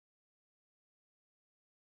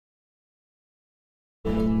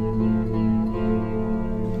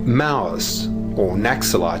Maoists, or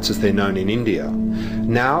Naxalites as they're known in India,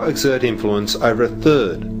 now exert influence over a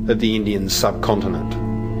third of the Indian subcontinent.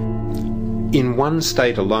 In one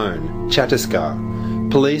state alone, Chhattisgarh,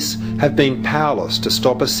 police have been powerless to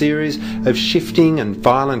stop a series of shifting and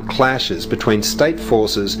violent clashes between state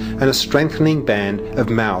forces and a strengthening band of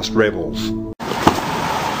Maoist rebels.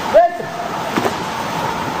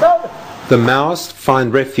 The Maoists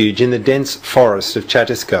find refuge in the dense forests of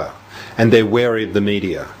Chhattisgarh, and they're wary of the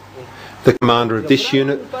media. The commander of this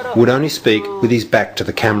unit would only speak with his back to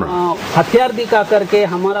the camera. हथियार दिखा करके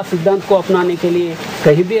हमारा सिद्धांत को अपनाने के लिए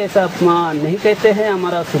कहीं भी ऐसा नहीं कहते हैं,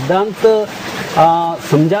 हमारा सिद्धांत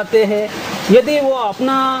समझाते हैं। यदि वो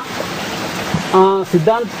अपना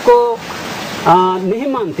सिद्धांत को नहीं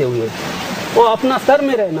मानते हुए वो अपना स्तर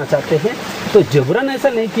में रहना चाहते हैं तो जबरन ऐसा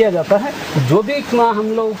नहीं किया जाता है। जो भी हम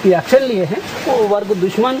लोग एक्शन लिए हैं वो वर्ग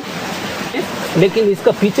दुश्मन, लेकिन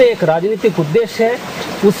इसका पीछे एक राजनीतिक उद्देश्य है।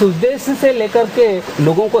 उस उद्देश्य से लेकर के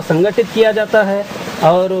लोगों को संगठित किया जाता है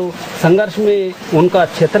और संघर्ष में उनका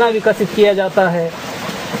चेतना विकसित किया जाता है।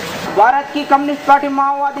 भारत की कम्युनिस्ट पार्टी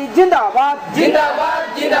माओवादी जिंदाबाद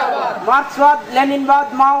जिंदाबाद जिंदाबाद। मार्क्सवाद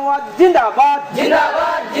लेनिनवाद माओवाद जिंदाबाद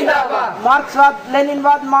जिंदाबाद जिंदाबाद। मार्क्सवाद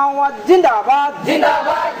लेनिनवाद माओवाद जिंदाबाद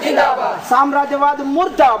जिंदाबाद जिंदाबाद। साम्राज्यवाद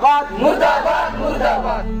मुर्दाबाद मुर्दाबाद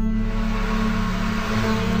मुर्दाबाद।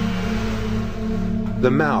 The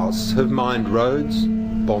Maoists have mined roads,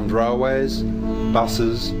 bombed railways,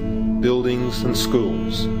 buses, buildings and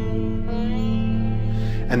schools.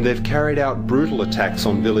 And they've carried out brutal attacks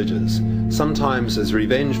on villages, sometimes as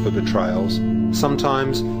revenge for betrayals,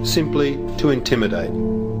 sometimes simply to intimidate.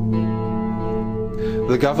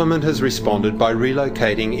 The government has responded by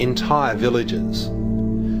relocating entire villages,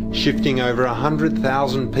 shifting over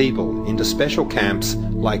 100,000 people into special camps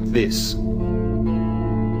like this.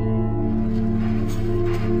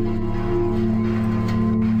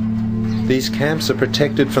 These camps are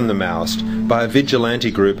protected from the Maoists by a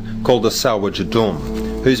vigilante group called the Salwa Judum,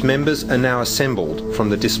 whose members are now assembled from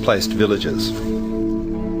the displaced villages.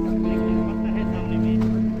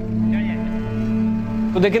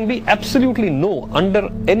 So there can be absolutely no, under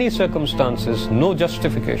any circumstances, no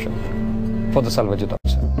justification for the Salwa Judum.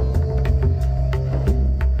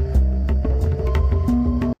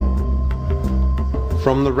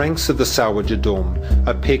 From the ranks of the Salwa Judum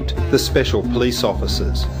are picked the Special Police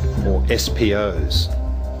Officers, or SPOs.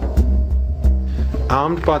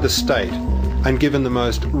 Armed by the state and given the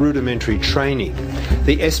most rudimentary training,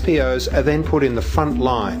 the SPOs are then put in the front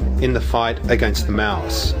line in the fight against the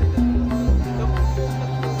Maoists.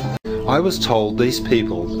 I was told these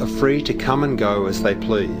people are free to come and go as they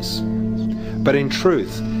please. But in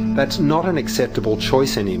truth, that's not an acceptable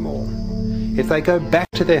choice anymore. If they go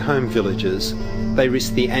back to their home villages, they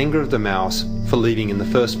risk the anger of the Maoists for leaving in the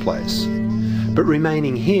first place. But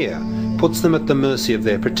remaining here puts them at the mercy of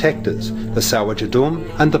their protectors, the Salwa Judum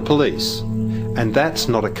and the police. And that's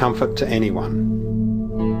not a comfort to anyone.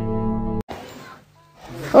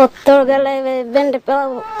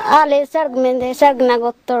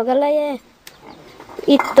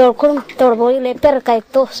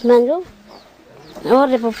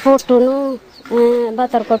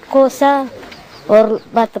 और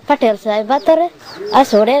बात पटेल साहब बात रहे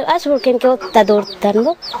असुर के उतना दूर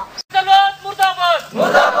तनबो नक्सलवाद मुर्दाबाद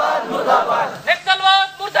मुर्दाबाद मुर्दाबाद नक्सलवाद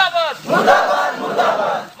मुर्दाबाद मुर्दाबाद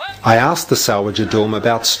मुर्दाबाद। I asked the Salwa Judum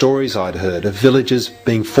about stories I'd heard of villagers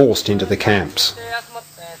being forced into the camps.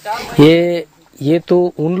 ये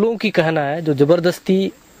तो उन लोगों की कहना है जो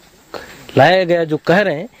जबरदस्ती लाया गया, जो कह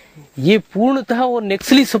रहे हैं ये पूर्णतः वो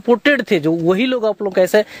नक्सली सपोर्टेड थे, जो वही लोग आप लोग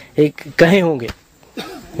कैसे एक कहे होंगे।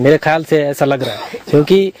 मेरे ख्याल से ऐसा लग रहा है,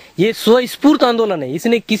 क्योंकि ये स्वस्फूर्त आंदोलन है,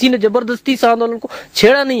 इसने किसी ने जबरदस्ती इस आंदोलन को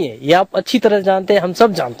छेड़ा नहीं है। ये आप अच्छी तरह जानते हैं, हम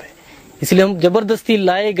सब जानते हैं, इसलिए हम जबरदस्ती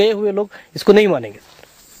लाए गए हुए लोग इसको नहीं मानेंगे।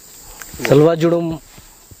 सलवा जुड़ुम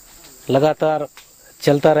लगातार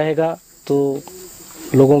चलता रहेगा तो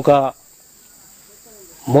लोगों का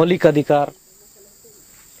मौलिक अधिकार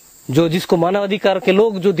जो जिसको मानव अधिकार के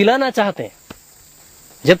लोग जो दिलाना चाहते हैं,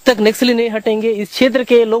 जब तक नक्सली नहीं हटेंगे इस क्षेत्र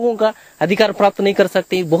के लोगों का अधिकार प्राप्त नहीं कर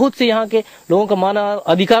सकते। बहुत से यहाँ के लोगों का मानव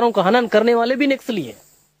अधिकारों का हनन करने वाले भी नक्सली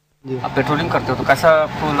हैं। आप पेट्रोलिंग करते हो तो कैसा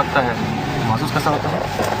आपको लगता है, महसूस कैसा होता है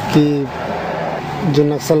कि जो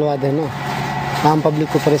नक्सलवाद है ना आम पब्लिक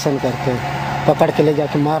को परेशान करते हैं, पकड़ के ले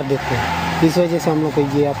जाके मार देते हैं, इस वजह से हम लोग को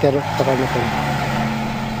ये हथियार पकड़ना पड़ा।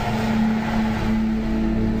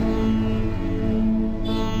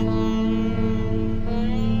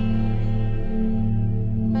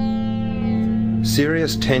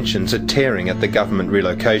 Serious tensions are tearing at the government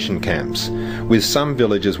relocation camps, with some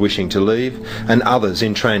villagers wishing to leave and others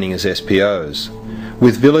in training as SPOs.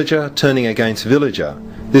 With villager turning against villager,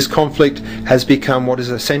 this conflict has become what is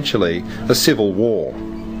essentially a civil war.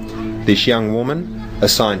 This young woman,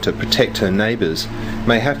 assigned to protect her neighbours,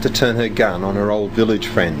 may have to turn her gun on her old village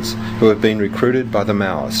friends who have been recruited by the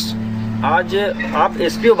Maoists. आज आप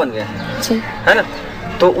SPO बन गए है ना,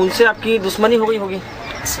 तो उनसे आपकी दुश्मनी हो गई होगी।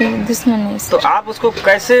 दुश्मनी। तो आप उसको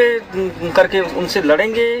कैसे करके उनसे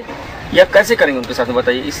लड़ेंगे या कैसे करेंगे उनके साथ,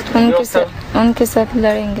 बताइए। इस उनके साथ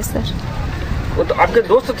लड़ेंगे सर। वो तो आपके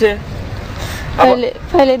दोस्त थे।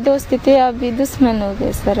 पहले दोस्त थे, अभी दुश्मन हो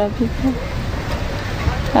गए सर।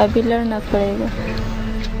 अभी लड़ना पड़ेगा।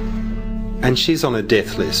 And she's on a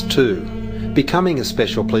death list too. Becoming a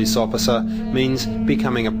special police officer means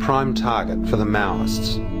becoming a prime target for the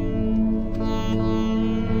Maoists.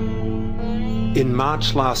 In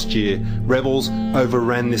March last year, rebels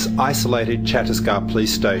overran this isolated Chhattisgarh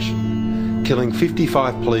police station, killing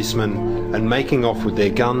 55 policemen and making off with their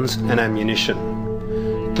guns and ammunition.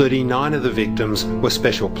 39 of the victims were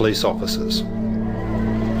special police officers.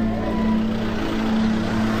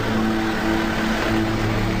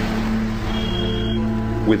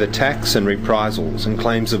 With attacks and reprisals and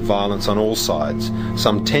claims of violence on all sides,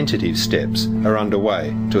 some tentative steps are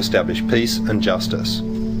underway to establish peace and justice.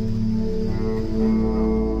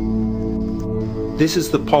 This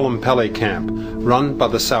is the Polompale camp run by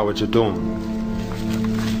the Salwa Judum.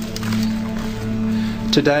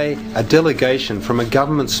 Today, a delegation from a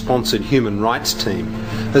government-sponsored human rights team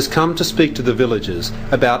has come to speak to the villagers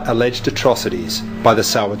about alleged atrocities by the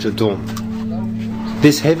Salwa Judum.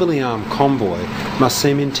 This heavily armed convoy must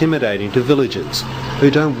seem intimidating to villagers who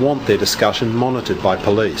don't want their discussion monitored by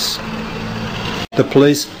police. The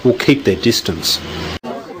police will keep their distance.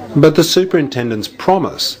 But the superintendent's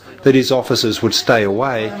promise that his officers would stay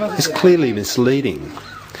away is clearly misleading.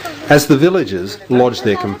 As the villagers lodged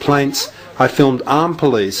their complaints, I filmed armed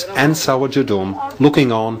police and Salwa Judum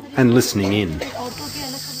looking on and listening in.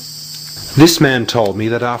 This man told me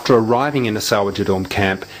that after arriving in a Salwa Judum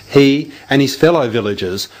camp, he and his fellow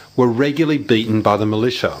villagers were regularly beaten by the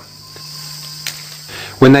militia.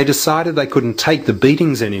 When they decided they couldn't take the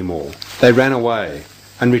beatings anymore, they ran away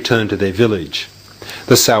and returned to their village.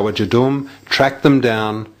 The Salwa Judum tracked them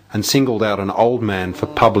down and singled out an old man for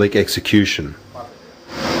public execution.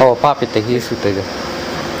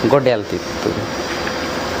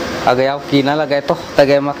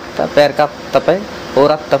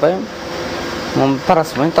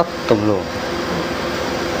 Paras mo ito tumlo.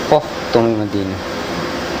 Po tumi madina.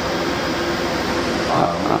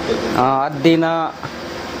 Adina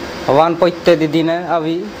 1.2 dina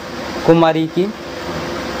avi kumari ki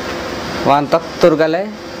 1 turgale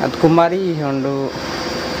ad kumari hondu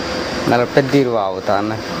nalapediru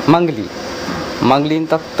avutana mangli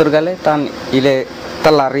turgale tan ile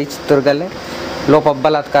talarich turgale lopa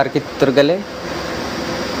balatkar ki turgale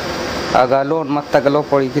agalo matagalo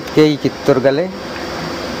pori kitkei kitturgale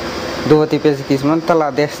dovati pesi kisman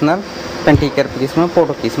tala desnal pentikar kisman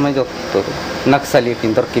poto kisman jotto naxali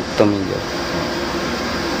tintor kittominjo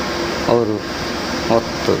oru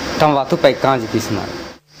otto tamwatu pai kanji kisman.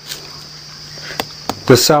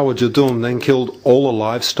 The Salwa Judum then killed all the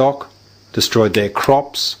livestock, destroyed their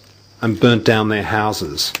crops and burnt down their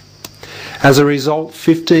houses. As a result,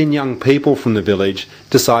 15 young people from the village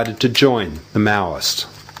decided to join the Maoists.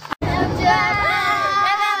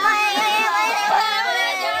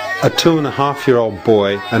 A 2.5-year-old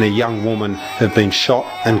boy and a young woman have been shot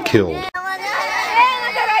and killed.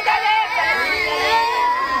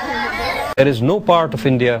 There is no part of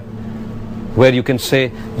India where you can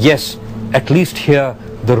say, yes, at least here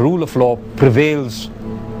the rule of law prevails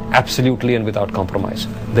absolutely and without compromise.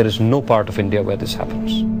 There is no part of India where this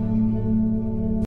happens.